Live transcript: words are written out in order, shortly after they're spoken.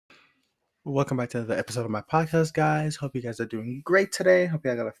Welcome back to another episode of my podcast, guys. Hope you guys are doing great today. Hope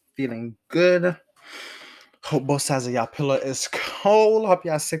you guys are feeling good. Hope both sides of y'all pillow is cold. Hope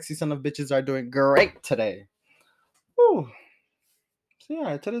y'all sexy son of bitches are doing great today. Woo. So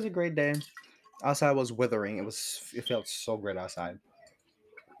yeah, today's a great day. Outside was withering. It felt so great outside.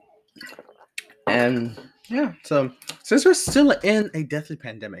 And yeah, so since we're still in a deathly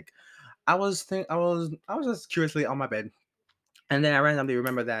pandemic, I was just curiously on my bed, and then I randomly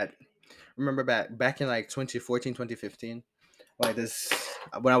remember back in like 2014, 2015. Like this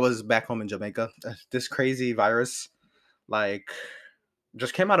when I was back home in Jamaica, this crazy virus like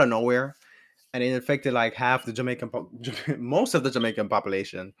just came out of nowhere and it infected like half the most of the Jamaican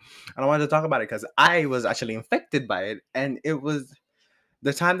population. And I wanted to talk about it because I was actually infected by it, and it was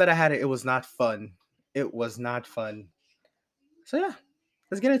the time that I had it. It was not fun. It was not fun. So yeah,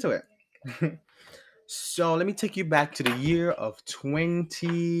 let's get into it. So let me take you back to the year of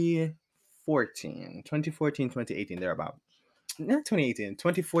 2014, 2014, 2018, thereabout. Not 2018,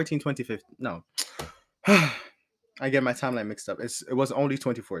 2014, 2015. No. I get my timeline mixed up. It was only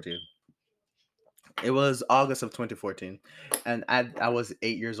 2014. It was August of 2014, and I was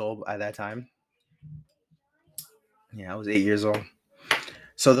 8 years old at that time. Yeah, I was 8 years old.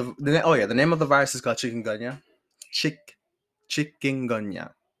 So the name of the virus is called chikungunya.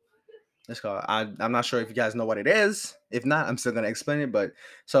 Chikungunya. It's called. I'm not sure if you guys know what it is. If not, I'm still gonna explain it. But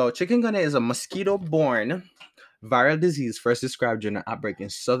so chikungunya is a mosquito-borne viral disease first described during an outbreak in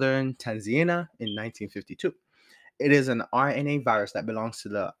southern Tanzania in 1952. It is an RNA virus that belongs to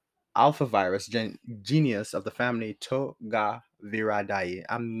the alpha virus genus of the family Togaviridae.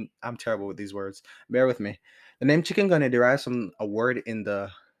 I'm terrible with these words. Bear with me. The name chikungunya derives from a word in the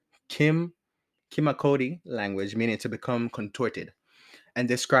Kimakoti language meaning to become contorted, and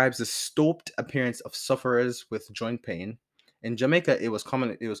describes the stooped appearance of sufferers with joint pain. In Jamaica, it was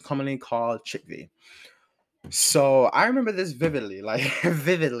commonly called chickpea. So I remember this vividly, like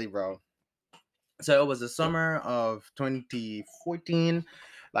vividly, bro. So it was the summer of 2014.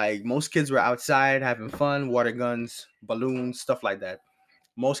 Like most kids were outside having fun, water guns, balloons, stuff like that.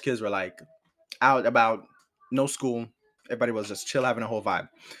 Most kids were like out about, no school. Everybody was just chill, having a whole vibe.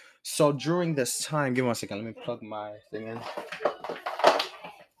 So during this time, give me 1 second. Let me plug my thing in.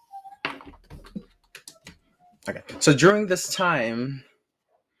 Okay. So during this time,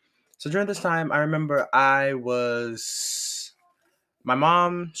 I remember my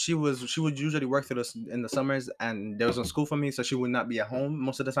mom, she would usually work through this in the summers, and there was no school for me, so she would not be at home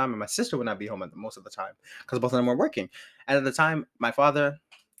most of the time, and my sister would not be home most of the time because both of them were working. And at the time, my father,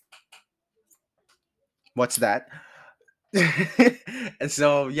 what's that? And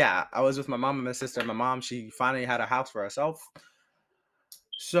so yeah, I was with my mom and my sister. My mom, she finally had a house for herself,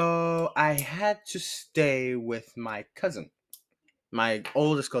 so I had to stay with my cousin, my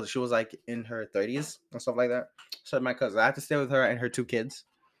oldest cousin. She was like in her 30s and stuff like that. So my cousin, I had to stay with her and her two kids,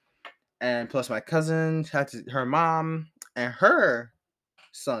 and plus my cousin her mom and her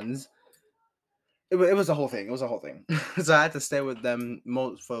sons. It was a whole thing. It was a whole thing. So I had to stay with them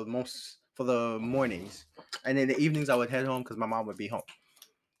for the mornings, and in the evenings I would head home because my mom would be home.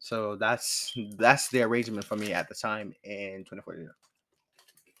 So that's the arrangement for me at the time in 2014.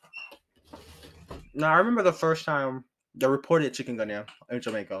 Now I remember the first time they reported chikungunya in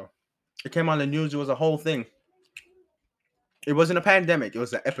Jamaica. It came on the news. It was a whole thing. It wasn't a pandemic. It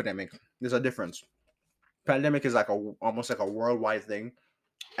was an epidemic. There's a difference. Pandemic is like almost like a worldwide thing.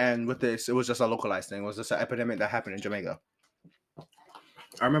 And with this, it was just a localized thing. It was just an epidemic that happened in Jamaica.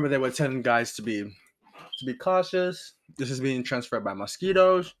 I remember they were telling guys to be cautious. This is being transferred by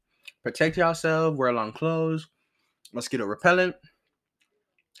mosquitoes. Protect yourself. Wear long clothes. Mosquito repellent.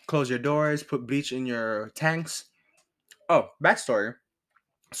 Close your doors. Put bleach in your tanks. Oh, backstory.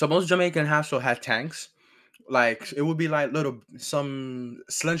 So most Jamaican households had tanks. Like it would be like little some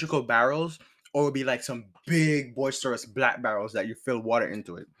cylindrical barrels, or it would be like some big boisterous black barrels that you fill water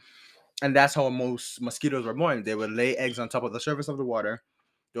into it. And that's how most mosquitoes were born. They would lay eggs on top of the surface of the water.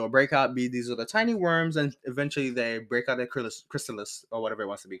 They'll break out, be these little tiny worms, and eventually they break out their chrysalis or whatever it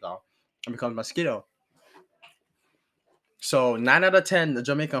wants to be called, and become mosquito. So 9 out of 10, the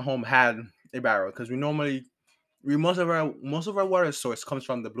Jamaican home had a barrel because we most of our water source comes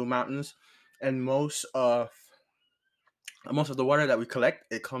from the Blue Mountains, and most of the water that we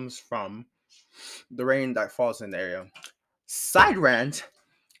collect, it comes from the rain that falls in the area. Side rant.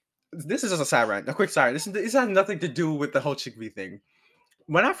 This is just a side rant. A quick side. This has nothing to do with the whole chickpea thing.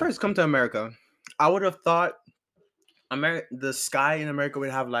 When I first come to America, I would have thought the sky in America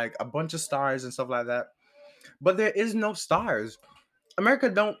would have like a bunch of stars and stuff like that. But there is no stars. America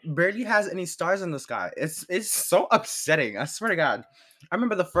don't barely has any stars in the sky. It's so upsetting. I swear to God. I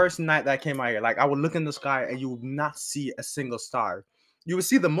remember the first night that I came out here. Like I would look in the sky and you would not see a single star. You would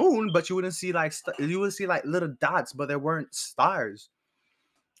see the moon, but you wouldn't see like you would see like little dots, but there weren't stars.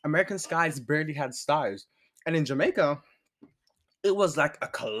 American skies barely had stars, and in Jamaica, it was like a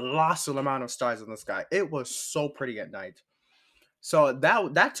colossal amount of stars in the sky. It was so pretty at night. So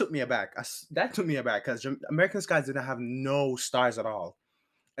that took me aback. That took me aback because American skies didn't have no stars at all,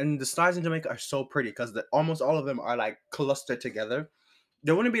 and the stars in Jamaica are so pretty because almost all of them are like clustered together.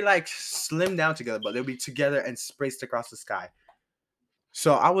 They wouldn't be like slimmed down together, but they'll be together and spaced across the sky.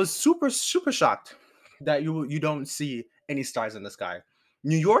 So I was super shocked that you don't see any stars in the sky.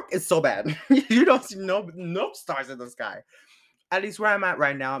 New York is so bad. You don't see no stars in the sky. At least where I'm at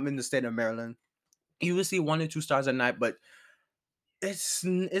right now, I'm in the state of Maryland. You will see 1 or 2 stars at night, but it's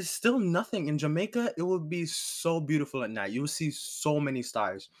still nothing. In Jamaica, it would be so beautiful at night. You will see so many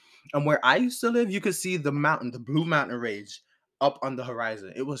stars. And where I used to live, you could see the mountain, the Blue Mountain Range, up on the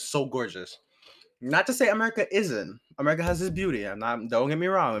horizon. It was so gorgeous. Not to say America isn't. America has its beauty. I'm not. Don't get me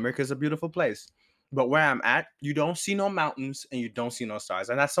wrong. America is a beautiful place. But where I'm at, you don't see no mountains and you don't see no stars,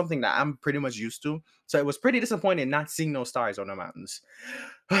 and that's something that I'm pretty much used to. So it was pretty disappointing not seeing no stars or no mountains.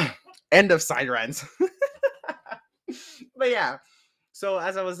 End of side rants. But yeah. So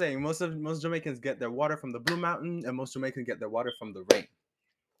as I was saying, most Jamaicans get their water from the Blue Mountain, and most Jamaicans get their water from the rain.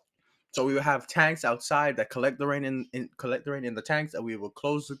 So we will have tanks outside that collect the rain collect the rain in the tanks, and we will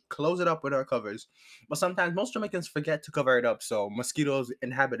close it up with our covers. But sometimes most Jamaicans forget to cover it up, so mosquitoes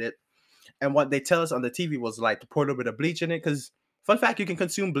inhabit it. And what they tell us on the TV was like to pour a little bit of bleach in it. Because fun fact, you can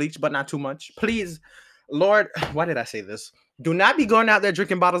consume bleach, but not too much. Please, Lord, why did I say this? Do not be going out there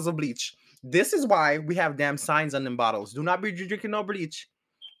drinking bottles of bleach. This is why we have damn signs on them bottles. Do not be drinking no bleach.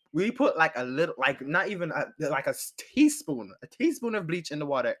 We put like a little, like not even like a teaspoon of bleach in the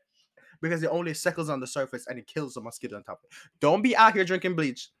water because it only settles on the surface and it kills the mosquito on top of it. Don't be out here drinking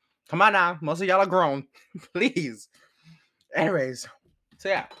bleach. Come on now. Most of y'all are grown. Please. Anyways, so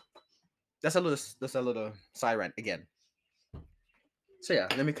yeah. That's a little side rant again. So yeah,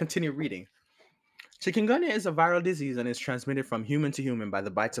 let me continue reading. Chikungunya is a viral disease and is transmitted from human to human by the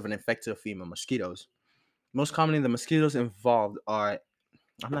bites of an infected female mosquitoes. Most commonly, the mosquitoes involved are,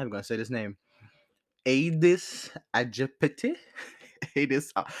 I'm not even going to say this name, Aedes aegypti.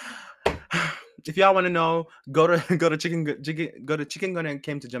 Aedes. If y'all want to know, go to Chikungunya and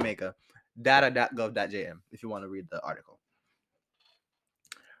came to Jamaica. Data.gov.jm if you want to read the article.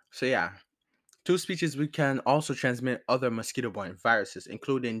 So yeah, two species we can also transmit other mosquito-borne viruses,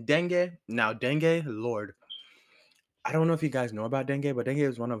 including dengue. Now, dengue, Lord, I don't know if you guys know about dengue, but dengue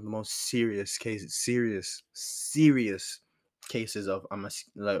is one of the most serious cases, serious cases of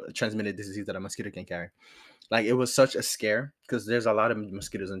transmitted disease that a mosquito can carry. Like it was such a scare because there's a lot of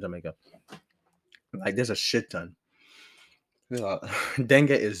mosquitoes in Jamaica. Like there's a shit ton.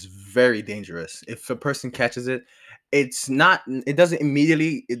 Dengue is very dangerous. If a person catches it, it's not. It doesn't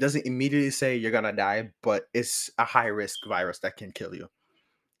immediately say you're gonna die, but it's a high risk virus that can kill you.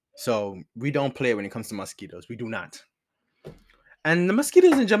 So we don't play when it comes to mosquitoes. We do not. And the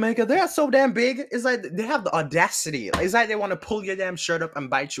mosquitoes in Jamaica, they are so damn big. It's like they have the audacity. It's like they want to pull your damn shirt up and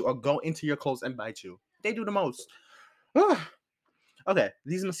bite you, or go into your clothes and bite you. They do the most. Okay,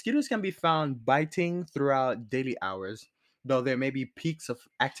 these mosquitoes can be found biting throughout daily hours, though there may be peaks of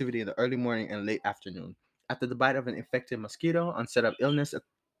activity in the early morning and late afternoon. After the bite of an infected mosquito, onset of illness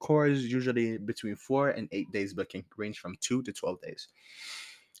occurs usually between 4 and 8 days, but can range from 2 to 12 days.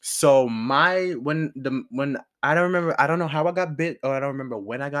 So when I don't know how I got bit, or I don't remember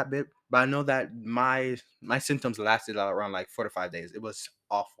when I got bit, but I know that my symptoms lasted around like 4 to 5 days. It was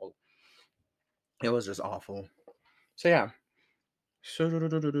awful. It was just awful. So yeah. So I'm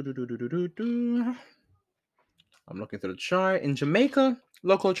looking through the chart. In Jamaica,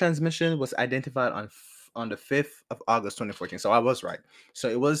 local transmission was identified on the 5th of August 2014. So I was right. So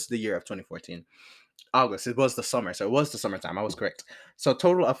it was the year of 2014. August. It was the summer. So it was the summertime. I was correct. So a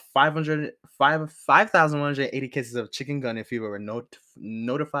total of 5,180 cases of chikungunya fever were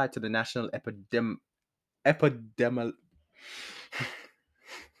notified to the National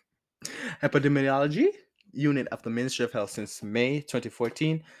Epidemiology unit of the Ministry of Health since May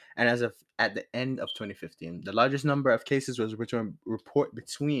 2014, and as of at the end of 2015. The largest number of cases was report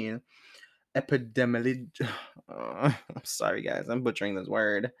between epidemiology. I'm sorry, guys, I'm butchering this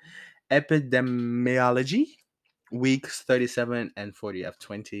word. Epidemiology, weeks 37 and 40 of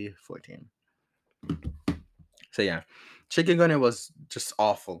 2014. So yeah, chikungunya was just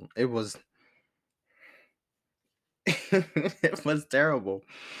awful. It was it was terrible.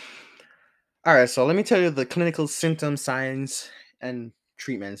 All right, so let me tell you the clinical symptoms, signs, and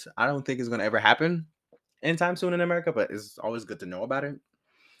treatments. I don't think it's gonna ever happen anytime soon in America, but it's always good to know about it.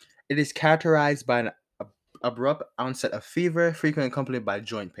 It is characterized by an abrupt onset of fever, frequently accompanied by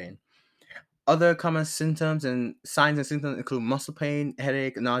joint pain. Other common symptoms and signs and symptoms include muscle pain,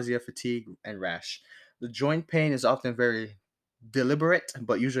 headache, nausea, fatigue, and rash. The joint pain is often very deliberate,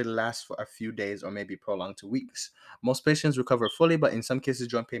 but usually lasts for a few days or maybe prolonged to weeks. Most patients recover fully, but in some cases,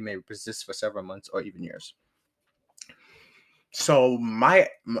 joint pain may persist for several months or even years. So I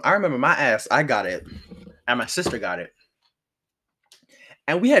remember my ass, I got it, and my sister got it,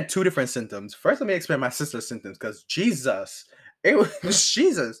 and we had two different symptoms. First, let me explain my sister's symptoms, because Jesus, it was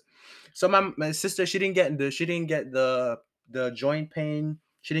Jesus. So my sister, she didn't get the joint pain,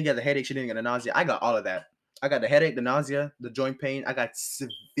 she didn't get the headache, she didn't get the nausea. I got all of that. I got the headache, the nausea, the joint pain. I got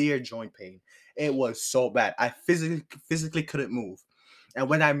severe joint pain. It was so bad. I physically couldn't move. And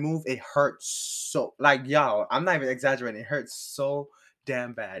when I moved, it hurt so, like, y'all, I'm not even exaggerating. It hurt so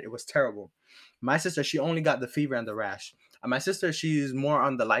damn bad. It was terrible. My sister, she only got the fever and the rash. And my sister, she's more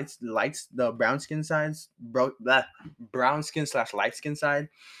on the the brown skin sides, brown skin slash light skin side.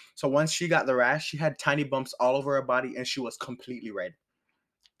 So once she got the rash, she had tiny bumps all over her body, and she was completely red,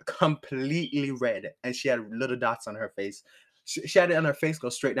 and she had little dots on her face. She had it on her face go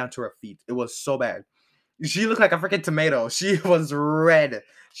straight down to her feet. It was so bad. She looked like a freaking tomato. She was red.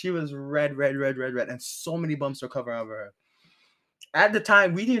 She was red, red, red, red, red, and so many bumps were covering over her. At the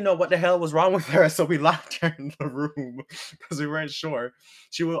time, we didn't know what the hell was wrong with her, so we locked her in the room because we weren't sure.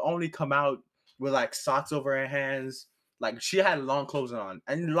 She would only come out with like socks over her hands. Like, she had long clothing on,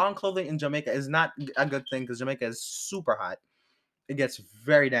 and long clothing in Jamaica is not a good thing because Jamaica is super hot. It gets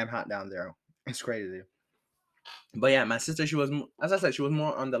very damn hot down there. It's crazy. But yeah, my sister, she was, as I said, she was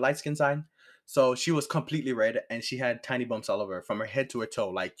more on the light skin side. So she was completely red, and she had tiny bumps all over her from her head to her toe.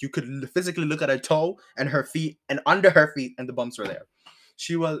 Like, you could physically look at her toe and her feet and under her feet, and the bumps were there.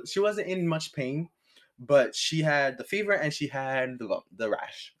 She wasn't in much pain, but she had the fever and she had the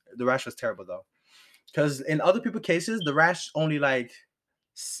rash. The rash was terrible though, because in other people cases, the rash only like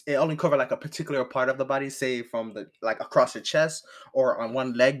it only covered like a particular part of the body, say from the like across her chest or on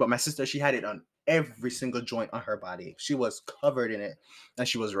one leg. But my sister, she had it on every single joint on her body. She was covered in it, and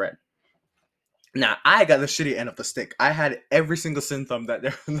she was red. Now I got the shitty end of the stick. I had every single symptom that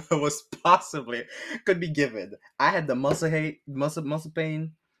there was possibly could be given. I had the muscle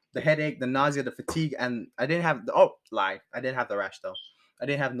pain, the headache, the nausea, the fatigue, and I didn't have the I didn't have the rash though. I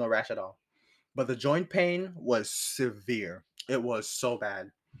didn't have no rash at all. But the joint pain was severe. It was so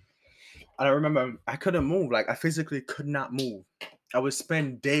bad. I remember I couldn't move. Like, I physically could not move. I would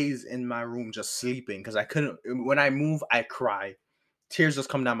spend days in my room just sleeping because I couldn't. When I move, I cry. Tears just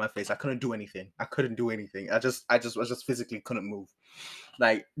come down my face. I couldn't do anything. I couldn't do anything. I just physically couldn't move.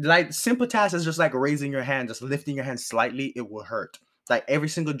 Like simple tasks is just like raising your hand, just lifting your hand slightly. It would hurt. Like, every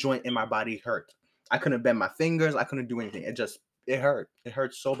single joint in my body hurt. I couldn't bend my fingers. I couldn't do anything. It hurt. It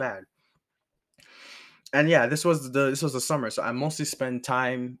hurt so bad. And yeah, this was the summer, so I mostly spend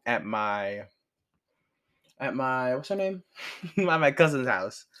time at my what's her name at my cousin's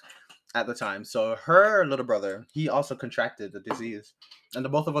house at the time. So her little brother, he also contracted the disease, and the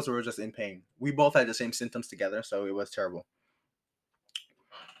both of us were just in pain. We both had the same symptoms together, so it was terrible.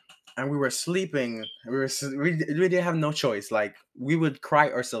 And we were sleeping. We didn't have no choice. Like, we would cry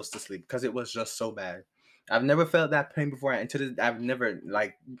ourselves to sleep because it was just so bad. I've never felt that pain before, and I've never,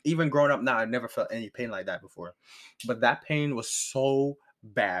 like, even growing up now, I've never felt any pain like that before. But that pain was so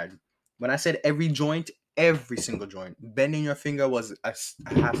bad. When I said every joint, every single joint, bending your finger was a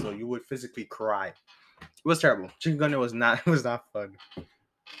hassle. You would physically cry. It was terrible. Chikungunya was not it was not fun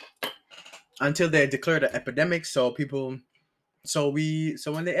until they declared an epidemic. So when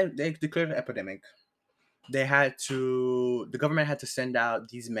they declared an epidemic, the government had to send out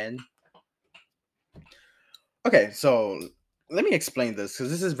these men. Okay, so let me explain this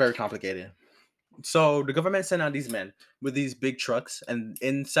because this is very complicated. So the government sent out these men with these big trucks, and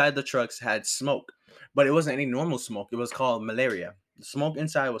inside the trucks had smoke, but it wasn't any normal smoke. It was called malaria. The smoke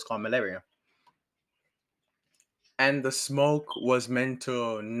inside was called malaria, and the smoke was meant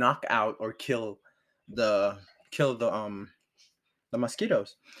to knock out or the kill the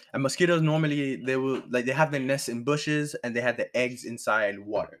mosquitoes. And mosquitoes normally they have their nests in bushes, and they had the eggs inside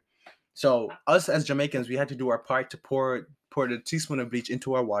water. So us as Jamaicans, we had to do our part to pour the teaspoon of bleach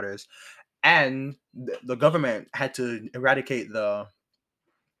into our waters, and the government had to eradicate the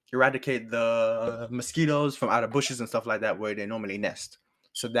mosquitoes from out of bushes and stuff like that where they normally nest.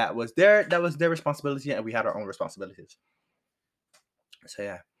 So that was their responsibility, and we had our own responsibilities. So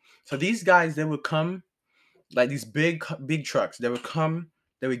yeah. So these guys, they would come, like these big trucks. They would come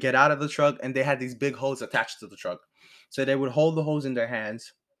They would get out of the truck, and they had these big hose attached to the truck. So they would hold the hose in their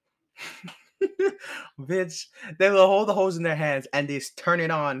hands. Bitch, they will hold the hose in their hands and they turn it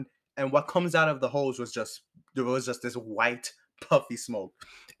on, and what comes out of the hose was just there was just this white puffy smoke.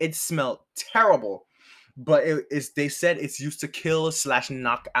 It smelled terrible, but it is they said it's used to kill slash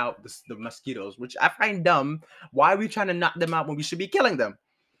knock out the mosquitoes, which I find dumb. Why are we trying to knock them out when we should be killing them?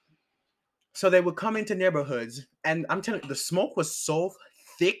 So they would come into neighborhoods, and I'm telling you, the smoke was so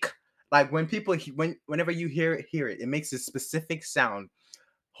thick. Like when people whenever you hear it, it makes a specific sound.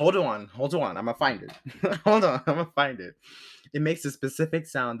 Hold on. I'm gonna find it. Hold on, I'm gonna find it. It makes a specific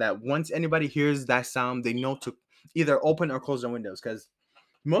sound that once anybody hears that sound, they know to either open or close their windows. Because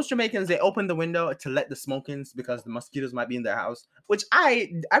most Jamaicans they open the window to let the smoke in because the mosquitoes might be in their house, which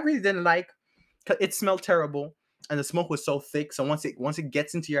I really didn't like. 'Cause it smelled terrible and the smoke was so thick. So once it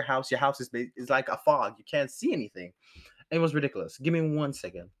gets into your house is like a fog. You can't see anything. It was ridiculous. Give me 1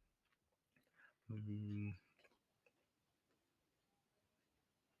 second.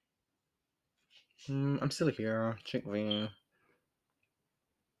 Mm, I'm still here. Check the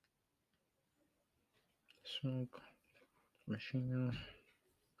smoke machine.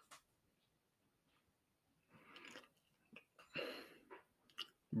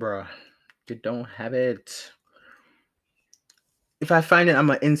 Bruh, you don't have it. If I find it, I'm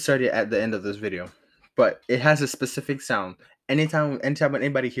gonna insert it at the end of this video. But it has a specific sound. Anytime when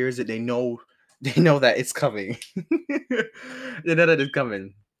anybody hears it, they know that it's coming. They know that it's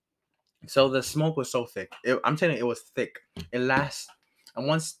coming. So the smoke was so thick. I'm telling you, it was thick. It lasts, and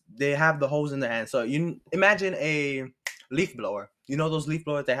once they have the hose in their hand, so you imagine a leaf blower. You know those leaf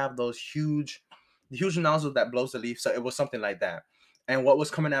blowers? They have those huge nozzle that blows the leaf. So it was something like that. And what was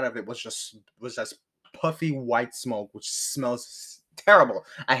coming out of it was just puffy white smoke, which smells terrible.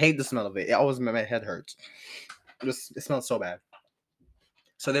 I hate the smell of it. It always made my head hurt. It smells so bad.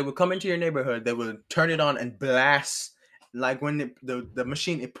 So they would come into your neighborhood, they would turn it on and blast, like when the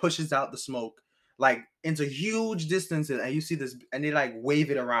machine it pushes out the smoke like into huge distances, and you see this, and they like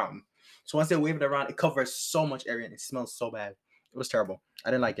wave it around. So once they wave it around, it covers so much area and it smells so bad. It was terrible.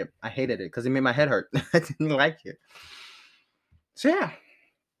 I didn't like it. I hated it because it made my head hurt. I didn't like it. So yeah,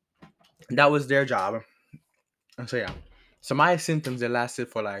 that was their job. And so yeah, so my symptoms they lasted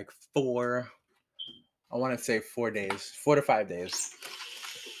for like I want to say 4 days, 4 to 5 days.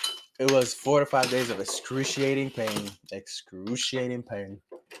 It was 4 to 5 days of excruciating pain,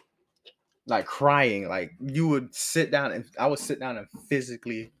 like crying. Like you would sit down, and I would sit down and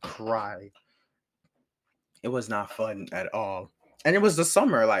physically cry. It was not fun at all, and it was the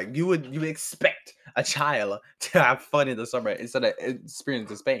summer. Like you would expect a child to have fun in the summer instead of experience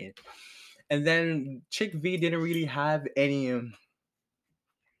this pain. And then Chick V didn't really have any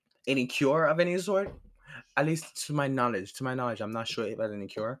cure of any sort, at least to my knowledge. I'm not sure if it has any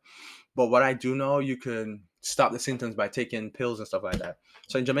cure. But what I do know, you can stop the symptoms by taking pills and stuff like that.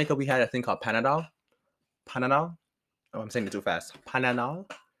 So in Jamaica, we had a thing called Panadol. Panadol. Oh, I'm saying it too fast.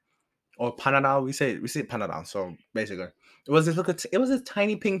 Panadol or Panadol. We say Panadol. So basically, it was a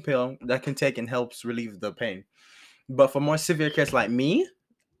tiny pink pill that can take and helps relieve the pain. But for more severe cases like me,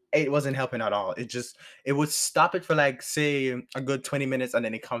 it wasn't helping at all. It would stop it for like say a good 20 minutes and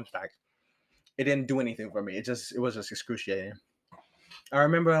then it comes back. It didn't do anything for me. It was just excruciating. I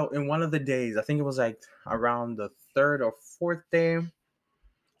remember in one of the days, I think it was like around the third or fourth day,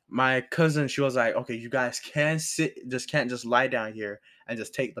 my cousin, she was like, "Okay, you guys can't just lie down here and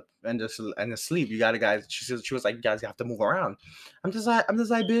just take the and just sleep. You gotta guys." She was like, "You guys have to move around." I'm just like,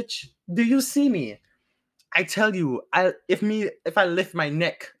 bitch, do you see me? I tell you, if I lift my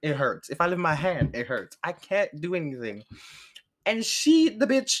neck, it hurts. If I lift my hand, it hurts. I can't do anything. And the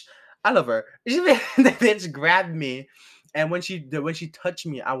bitch, I love her. The bitch grabbed me, and when she touched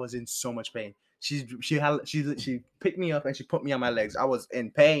me, I was in so much pain. She picked me up and she put me on my legs. I was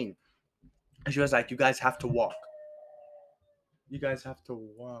in pain, and she was like, "You guys have to walk. You guys have to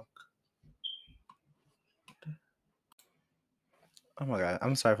walk." Oh my god,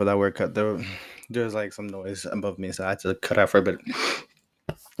 I'm sorry for that word cut. There's like some noise above me, so I had to cut out for a bit.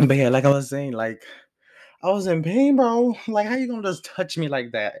 But yeah, like I was saying, like I was in pain, bro. Like, how you gonna just touch me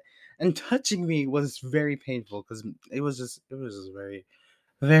like that? And touching me was very painful because it was just very,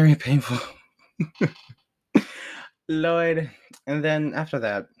 very painful. Lord. And then after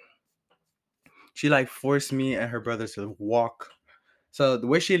that, she like forced me and her brother to walk. So the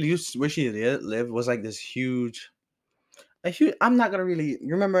where she lived was like this huge. I'm not gonna really.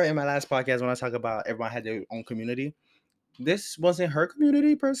 You remember in my last podcast when I talked about everyone had their own community. This wasn't her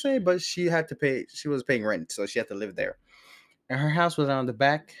community per se, but she had to pay. She was paying rent, so she had to live there. And her house was on the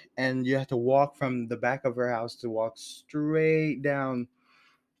back, and you had to walk from the back of her house to walk straight down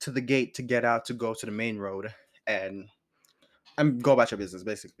to the gate to get out to go to the main road and go about your business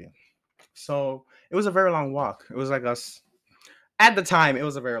basically. So it was a very long walk. It was like us at the time. It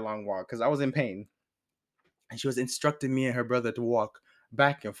was a very long walk because I was in pain, and she was instructing me and her brother to walk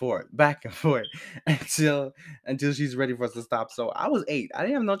back and forth until she's ready for us to stop. So I was 8. I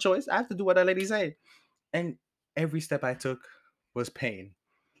didn't have no choice. I have to do what that lady said, and every step I took was pain.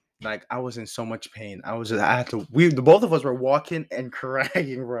 Like I was in so much pain. I had to. The both of us were walking and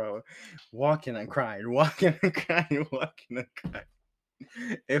crying, bro, walking and crying, walking and crying, walking and crying.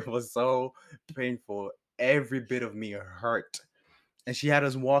 It was so painful. Every bit of me hurt, and she had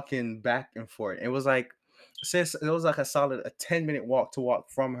us walking back and forth. It was like, since it was like a solid a 10-minute walk to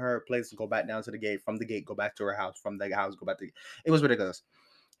walk from her place to go back down to the gate, from the gate go back to her house, from the house go back to. It was ridiculous,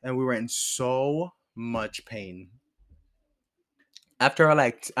 and we were in so much pain. After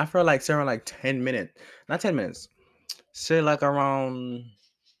like several like 10 minutes, not 10 minutes, say like around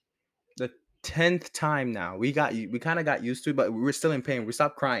the 10th time now, we kind of got used to it, but we were still in pain. We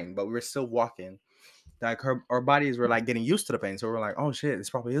stopped crying, but we were still walking. Like our bodies were like getting used to the pain, so we were like, oh shit,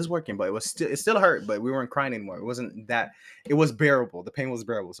 this probably is working. But it still hurt, but we weren't crying anymore. It wasn't that. It was bearable. The pain was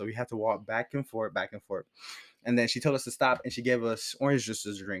bearable, so we had to walk back and forth, back and forth. And then she told us to stop, and she gave us orange juice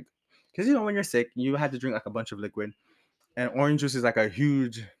to drink. Because when you're sick, you had to drink like a bunch of liquid, and orange juice is like a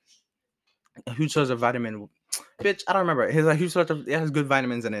huge source of vitamin. Bitch, I don't remember. It has a huge source of. It has good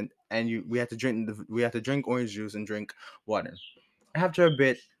vitamins in it, and we had to drink orange juice and drink water. After a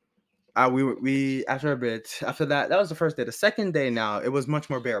bit, we after a bit after that was the first day. The second day, now it was much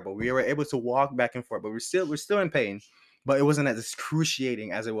more bearable. We were able to walk back and forth, but we're still in pain, but it wasn't as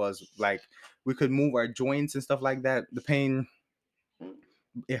excruciating as it was. Like we could move our joints and stuff like that. The pain,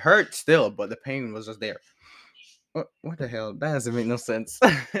 it hurt still, but the pain was just there. What the hell? That doesn't make no sense.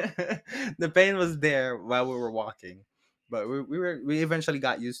 The pain was there while we were walking, but we eventually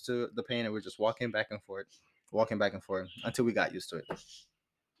got used to the pain, and we are just walking back and forth until we got used to it.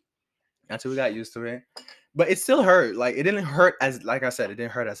 Until we got used to it. But it still hurt. Like it didn't hurt as, like I said, it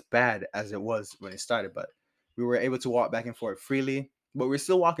didn't hurt as bad as it was when it started. But we were able to walk back and forth freely. But we're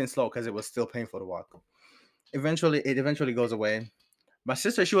still walking slow because it was still painful to walk. It eventually goes away. My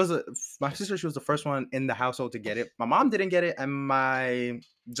sister, she was the first one in the household to get it. My mom didn't get it, and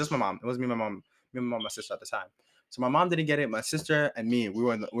just my mom. It was my sister at the time. So my mom didn't get it. My sister and me, we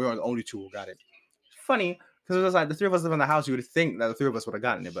were the only two who got it. Funny, because it was like the three of us live in the house. You would think that the three of us would have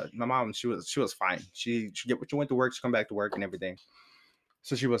gotten it, but my mom, she was fine. She went to work, she come back to work and everything,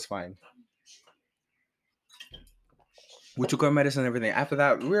 so she was fine. We took our medicine and everything. After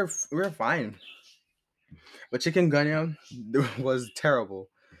that, we were fine. But chikungunya was terrible.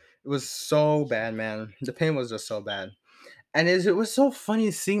 It was so bad, man. The pain was just so bad. And it was so funny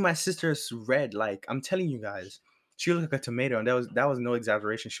seeing my sister's red. Like I'm telling you guys, she looked like a tomato, and that was no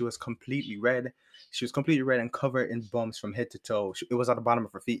exaggeration. She was completely red. She was completely red and covered in bumps from head to toe. It was at the bottom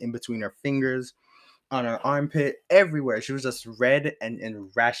of her feet, in between her fingers, on her armpit, everywhere. She was just red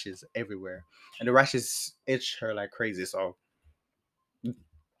and rashes everywhere, and the rashes itched her like crazy. So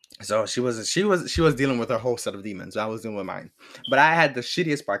she was dealing with her whole set of demons. I was dealing with mine, but I had the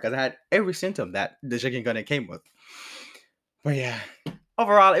shittiest part because I had every symptom that the chicken gun came with. But yeah,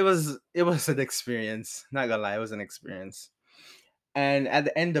 overall, it was an experience. Not gonna lie, it was an experience. And at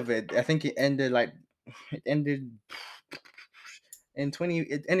the end of it, I think it ended it ended in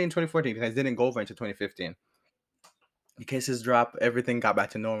 2014 because it didn't go over into 2015. The cases dropped, everything got back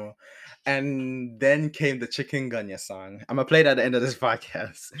to normal, and then came the Chicken Gunya song. I'm gonna play it at the end of this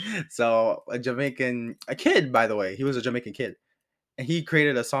podcast. So a kid, by the way, he was a Jamaican kid, and he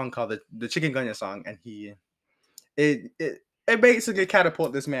created a song called the Chicken Gunya song, and it basically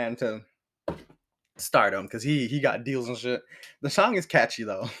catapulted this man to stardom because he got deals and shit. The song is catchy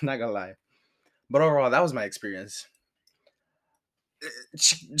though, not gonna lie. But overall, that was my experience.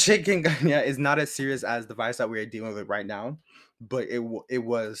 Chicken Gunya is not as serious as the virus that we are dealing with right now, but it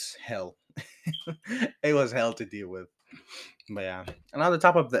was hell. It was hell to deal with. But yeah, another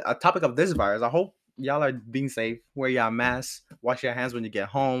topic of this virus. I hope y'all are being safe. Wear your mask. Wash your hands when you get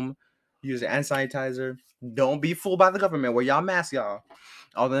home. Use your hand sanitizer. Don't be fooled by the government. Wear y'all mask, y'all.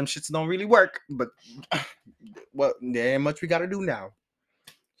 All of them shits don't really work, but well, there ain't much we gotta do now.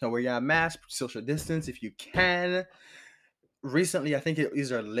 So wear your mask, social distance if you can. Recently, I think it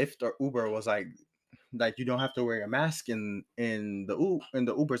either Lyft or Uber was like you don't have to wear a mask in the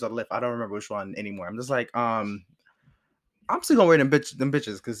Ubers or Lyft. I don't remember which one anymore. I'm just like I'm still gonna wear them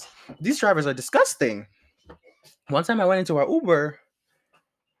bitches because these drivers are disgusting. One time I went into our Uber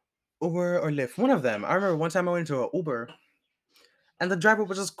or Lyft, one of them. I remember one time I went into an Uber and the driver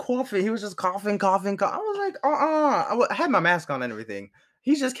was just coughing. He was just coughing, coughing, coughing. I was like, I had my mask on and everything.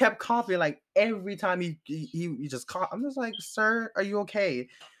 He just kept coughing like every time he just coughed. I'm just like, sir, are you okay?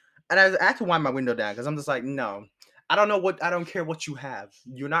 And I had to wind my window down because I'm just like, no. I don't care what you have.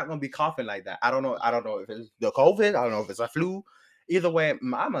 You're not gonna be coughing like that. I don't know if it's the COVID. I don't know if it's a flu. Either way,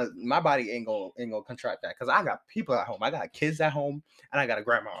 my body ain't gonna contract that because I got people at home. I got kids at home and I got a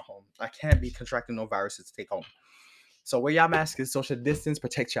grandma at home. I can't be contracting no viruses to take home. So wear y'all masks, social distance,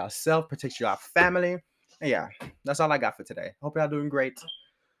 protect yourself, protect your family. And yeah, that's all I got for today. Hope y'all doing great.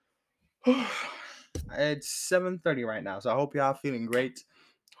 It's 7:30 right now, so I hope y'all feeling great.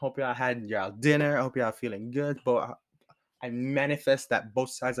 Hope y'all had y'all dinner. I hope y'all feeling good. But I manifest that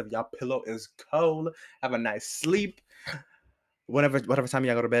both sides of y'all pillow is cold. Have a nice sleep. Whatever time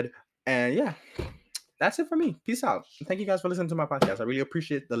y'all go to bed. And yeah, that's it for me. Peace out. Thank you guys for listening to my podcast. I really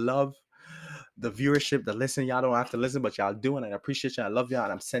appreciate the love, the viewership, the listen. Y'all don't have to listen, but y'all do, and I appreciate y'all. I love y'all,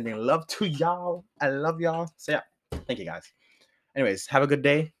 and I'm sending love to y'all. I love y'all. So yeah, thank you guys. Anyways, have a good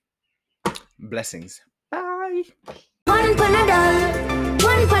day. Blessings. Bye. One Panadol,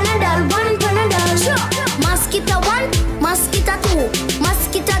 one Panadol, one Panadol. Sure. Mosquito 1, mosquito 2,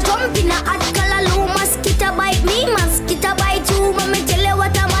 mosquito jump in a hot